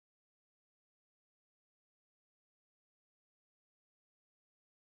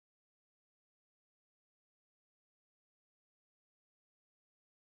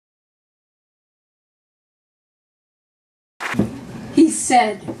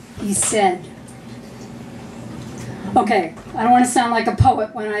he said. Okay, I don't want to sound like a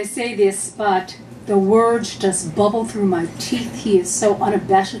poet when I say this, but the words just bubble through my teeth. He is so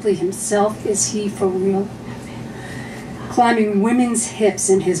unabashedly himself. Is he for real? Climbing women's hips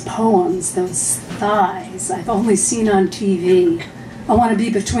in his poems, those thighs I've only seen on TV. I want to be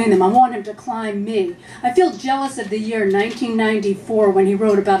between them. I want him to climb me. I feel jealous of the year 1994 when he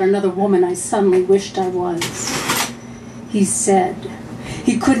wrote about another woman I suddenly wished I was. He said.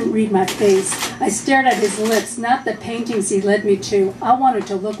 He couldn't read my face. I stared at his lips, not the paintings he led me to. I wanted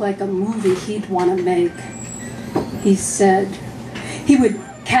to look like a movie he'd want to make. He said. He would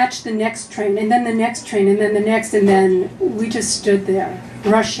catch the next train, and then the next train, and then the next, and then we just stood there,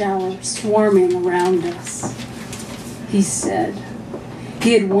 rush hour swarming around us. He said.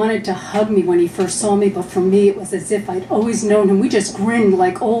 He had wanted to hug me when he first saw me, but for me it was as if I'd always known him. We just grinned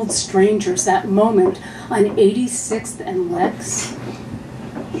like old strangers that moment on 86th and Lex.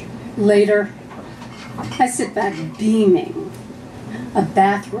 Later, I sit back beaming, a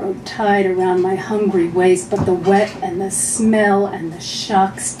bathrobe tied around my hungry waist, but the wet and the smell and the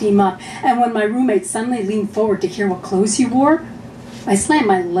shock steam up. And when my roommate suddenly leaned forward to hear what clothes he wore, I slammed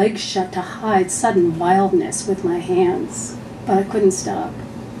my legs shut to hide sudden wildness with my hands. But I couldn't stop.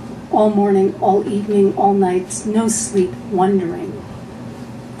 All morning, all evening, all nights, no sleep, wondering.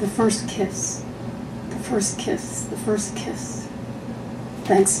 The first kiss, the first kiss, the first kiss.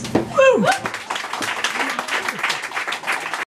 Thanks. Woo!